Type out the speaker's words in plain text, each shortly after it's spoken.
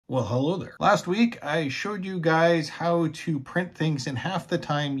Well, hello there. Last week, I showed you guys how to print things in half the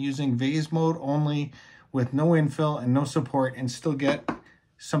time using Vase mode only with no infill and no support and still get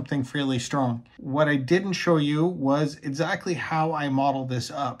something fairly strong. What I didn't show you was exactly how I model this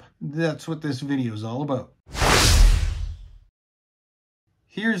up. That's what this video is all about.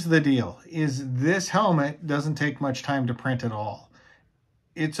 Here's the deal, is this helmet doesn't take much time to print at all.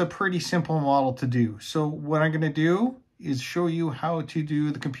 It's a pretty simple model to do. So what I'm going to do is show you how to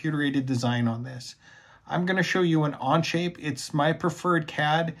do the computer-aided design on this. I'm going to show you an Onshape. It's my preferred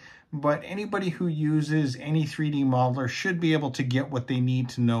CAD, but anybody who uses any 3D modeler should be able to get what they need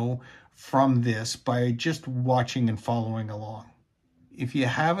to know from this by just watching and following along. If you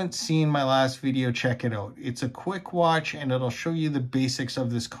haven't seen my last video, check it out. It's a quick watch and it'll show you the basics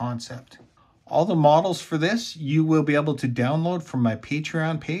of this concept. All the models for this you will be able to download from my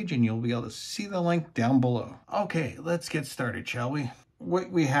Patreon page, and you'll be able to see the link down below. Okay, let's get started, shall we? What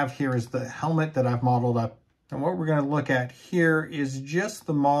we have here is the helmet that I've modeled up. And what we're going to look at here is just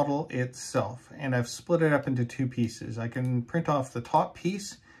the model itself. And I've split it up into two pieces. I can print off the top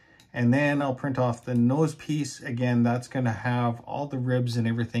piece, and then I'll print off the nose piece. Again, that's going to have all the ribs and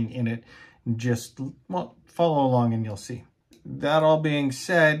everything in it. Just, well, follow along and you'll see. That all being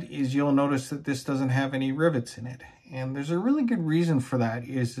said, is you'll notice that this doesn't have any rivets in it. And there's a really good reason for that,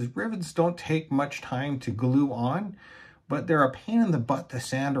 is rivets don't take much time to glue on, but they're a pain in the butt to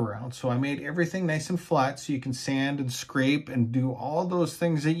sand around. So I made everything nice and flat so you can sand and scrape and do all those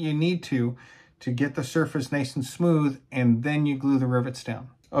things that you need to get the surface nice and smooth, and then you glue the rivets down.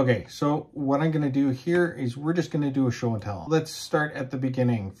 Okay, so what I'm going to do here is we're just going to do a show and tell. Let's start at the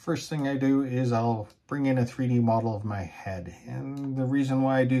beginning. First thing I do is I'll bring in a 3D model of my head. And the reason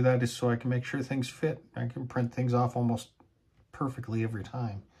why I do that is so I can make sure things fit. I can print things off almost perfectly every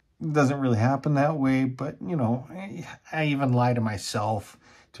time. It doesn't really happen that way, but you know, I even lie to myself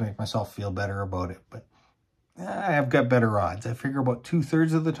to make myself feel better about it. But I've got better odds. I figure about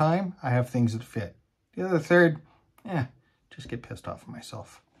 2/3 of the time I have things that fit. The other third, just get pissed off at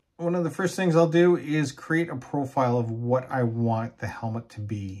myself. One of the first things I'll do is create a profile of what I want the helmet to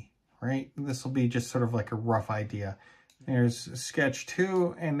be, right? This will be just sort of like a rough idea. There's sketch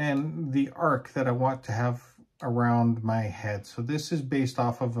 2, and then the arc that I want to have around my head. So this is based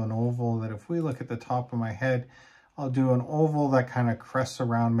off of an oval that, if we look at the top of my head, I'll do an oval that kind of crests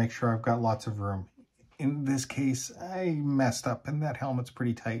around, make sure I've got lots of room. In this case, I messed up and that helmet's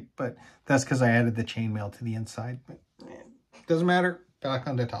pretty tight, but that's because I added the chainmail to the inside. But doesn't matter, back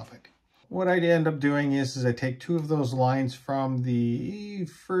on the topic. What I end up doing is I take 2 of those lines from the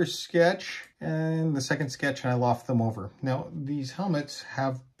first sketch and the second sketch, and I loft them over. Now, these helmets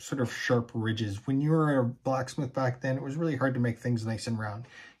have sort of sharp ridges. When you were a blacksmith back then, it was really hard to make things nice and round.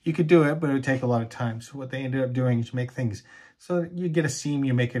 You could do it, but it would take a lot of time. So what they ended up doing is make things so you get a seam,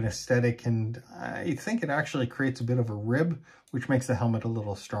 you make it aesthetic, and I think it actually creates a bit of a rib, which makes the helmet a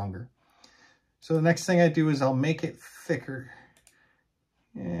little stronger. So the next thing I do is I'll make it thicker.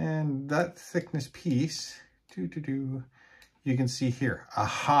 And that thickness piece, you can see here.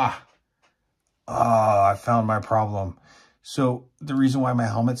 Aha! Oh, I found my problem. So the reason why my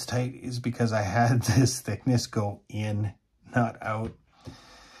helmet's tight is because I had this thickness go in, not out.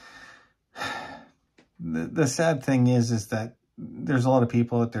 The sad thing is that there's a lot of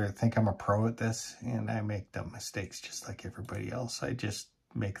people out there that think I'm a pro at this, and I make dumb mistakes just like everybody else. I just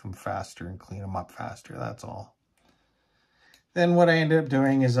make them faster and clean them up faster, that's all. Then what I ended up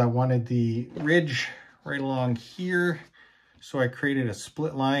doing is I wanted the ridge right along here. So I created a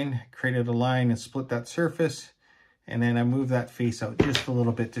split line, created a line and split that surface. And then I moved that face out just a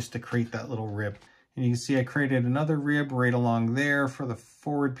little bit just to create that little rib. And you can see I created another rib right along there for the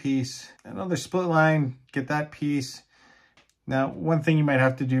forward piece. Another split line, get that piece. Now, one thing you might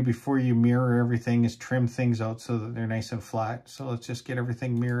have to do before you mirror everything is trim things out so that they're nice and flat. So let's just get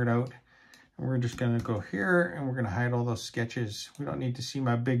everything mirrored out. We're just going to go here and we're going to hide all those sketches. We don't need to see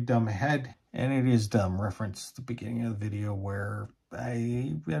my big dumb head. And it is dumb. Reference the beginning of the video where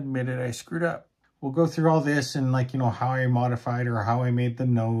I admitted I screwed up. We'll go through all this and how I modified or how I made the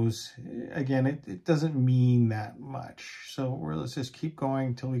nose. Again, it doesn't mean that much. So let's just keep going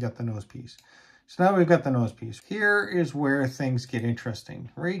until we got the nose piece. So now we've got the nose piece. Here is where things get interesting.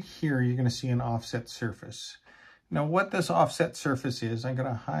 Right here, you're going to see an offset surface. Now what this offset surface is, I'm going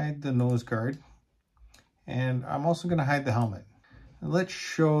to hide the nose guard, and I'm also going to hide the helmet. Let's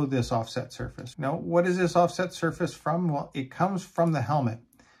show this offset surface. Now, what is this offset surface from? Well, it comes from the helmet,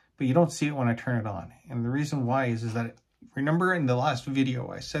 but you don't see it when I turn it on. And the reason why is that, remember in the last video,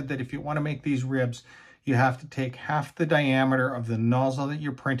 I said that if you want to make these ribs, you have to take half the diameter of the nozzle that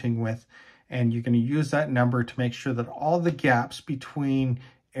you're printing with, and you're going to use that number to make sure that all the gaps between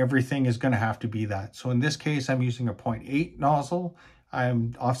everything is going to have to be that. So in this case, I'm using a 0.8 nozzle.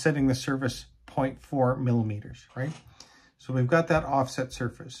 I'm offsetting the surface 0.4 millimeters, right? So we've got that offset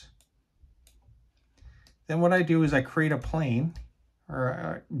surface. Then what I do is I create a plane,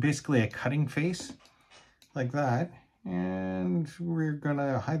 or basically a cutting face, like that. And we're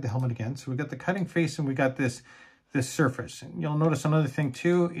gonna hide the helmet again. So we got the cutting face and we got this surface. And you'll notice another thing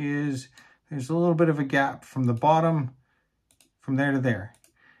too is there's a little bit of a gap from the bottom, from there to there.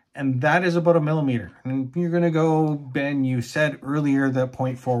 And that is about 1 millimeter. And you're gonna go, Ben, you said earlier that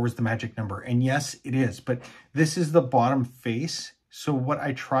 0.4 was the magic number. And yes, it is, but this is the bottom face. So what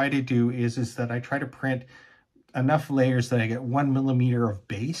I try to do is that I try to print enough layers that I get 1 millimeter of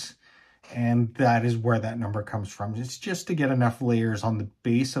base. And that is where that number comes from. It's just to get enough layers on the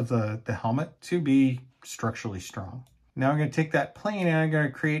base of the helmet to be structurally strong. Now I'm going to take that plane and I'm going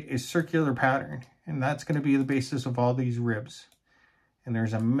to create a circular pattern. And that's going to be the basis of all these ribs. And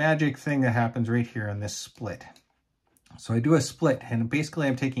there's a magic thing that happens right here in this split. So I do a split, and basically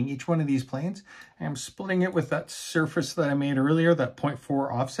I'm taking each one of these planes and I'm splitting it with that surface that I made earlier, that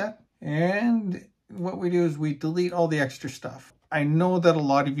 0.4 offset. And what we do is we delete all the extra stuff. I know that a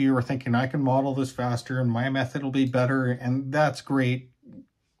lot of you are thinking I can model this faster and my method will be better, and that's great.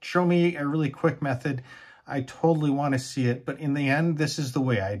 Show me a really quick method. I totally want to see it, but in the end, this is the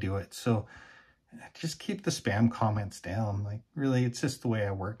way I do it. So just keep the spam comments down. Like, really, it's just the way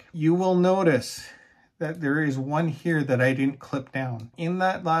I work. You will notice that there is one here that I didn't clip down. In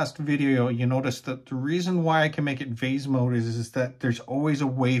that last video, you noticed that the reason why I can make it vase mode is that there's always a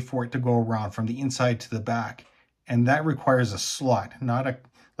way for it to go around from the inside to the back. And that requires a slot, not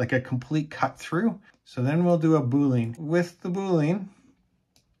like a complete cut through. So then we'll do a boolean. With the boolean,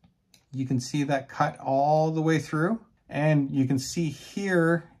 you can see that cut all the way through. And you can see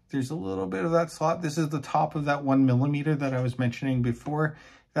here, there's a little bit of that slot. This is the top of that 1 millimeter that I was mentioning before.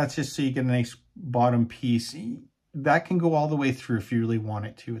 That's just so you get a nice bottom piece. That can go all the way through if you really want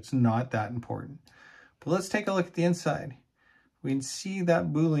it to. It's not that important. But let's take a look at the inside. We can see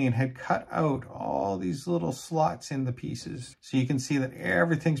that boolean had cut out all these little slots in the pieces. So you can see that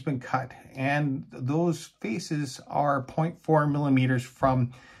everything's been cut. And those faces are 0.4 millimeters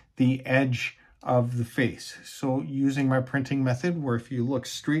from the edge of the face. So using my printing method, where if you look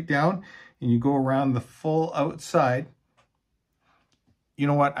straight down and you go around the full outside, you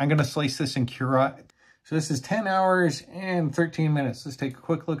know what? I'm going to slice this in Cura. So this is 10 hours and 13 minutes. Let's take a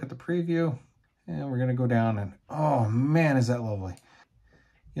quick look at the preview. And we're going to go down and, oh man, is that lovely.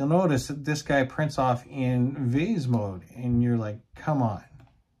 You'll notice that this guy prints off in vase mode. And you're like, come on.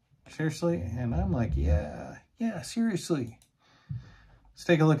 Seriously? And I'm like, yeah, seriously. Let's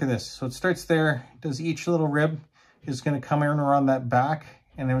take a look at this. So it starts there, does each little rib. Is going to come in around that back.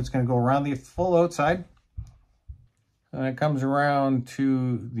 And then it's going to go around the full outside. And it comes around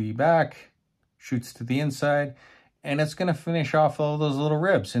to the back, shoots to the inside, and it's going to finish off all those little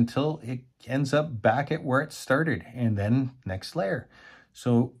ribs until it ends up back at where it started, and then next layer.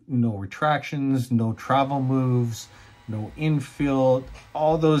 So no retractions, no travel moves, no infill.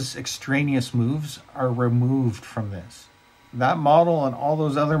 All those extraneous moves are removed from this. That model and all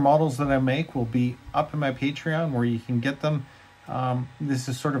those other models that I make will be up in my Patreon where you can get them. This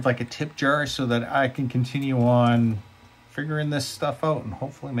is sort of like a tip jar so that I can continue on figuring this stuff out and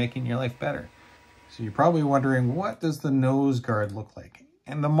hopefully making your life better. So you're probably wondering, what does the nose guard look like?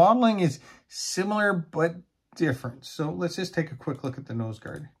 And the modeling is similar but different. So let's just take a quick look at the nose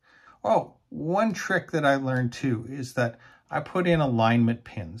guard. Oh, one trick that I learned too is that I put in alignment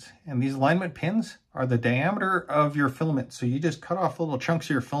pins. And these alignment pins are the diameter of your filament. So you just cut off little chunks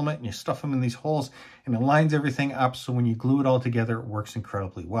of your filament and you stuff them in these holes and it lines everything up. So when you glue it all together, it works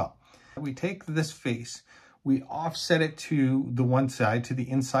incredibly well. We take this face, we offset it to the one side, to the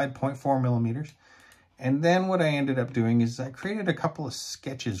inside 0.4 millimeters. And then what I ended up doing is I created a couple of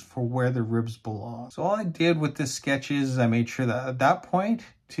sketches for where the ribs belong. So all I did with this sketch is I made sure that at that point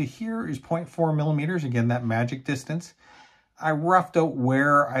to here is 0.4 millimeters. Again, that magic distance. I roughed out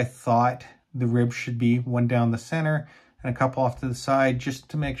where I thought the ribs should be, one down the center and a couple off to the side, just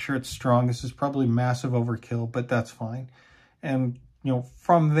to make sure it's strong. This is probably massive overkill, but that's fine. And, you know,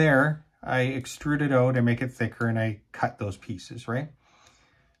 from there, I extrude it out, I make it thicker, and I cut those pieces, right?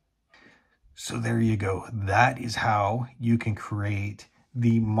 So there you go. That is how you can create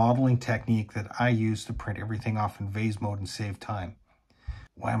the modeling technique that I use to print everything off in vase mode and save time.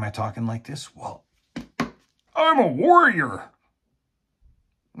 Why am I talking like this? Well, I'm a warrior.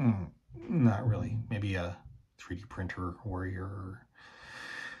 Not really. Maybe a 3D printer warrior.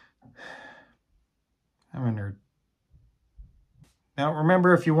 I'm a nerd. Now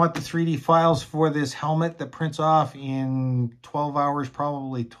remember, if you want the 3D files for this helmet that prints off in 12 hours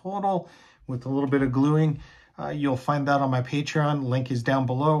probably total with a little bit of gluing, you'll find that on my Patreon. Link is down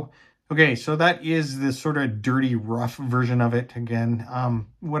below. Okay, so that is the sort of dirty, rough version of it. Again,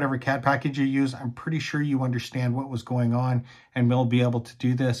 whatever CAD package you use, I'm pretty sure you understand what was going on and will be able to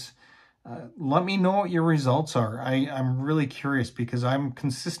do this. Let me know what your results are. I'm really curious because I'm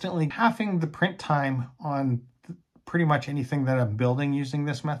consistently halving the print time on pretty much anything that I'm building using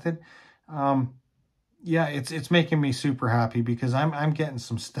this method. Yeah, it's making me super happy because I'm getting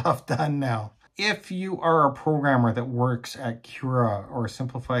some stuff done now. If you are a programmer that works at Cura or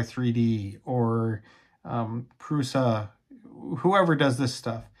Simplify 3D or Prusa, whoever does this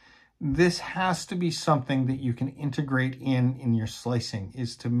stuff, this has to be something that you can integrate in your slicing,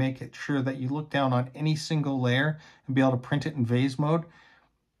 is to make it sure that you look down on any single layer and be able to print it in Vase mode.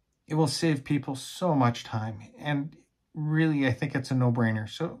 It will save people so much time, and really, I think it's a no-brainer.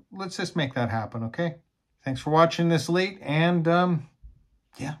 So let's just make that happen, okay? Thanks for watching this late, and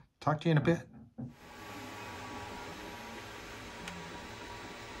yeah, talk to you in a bit.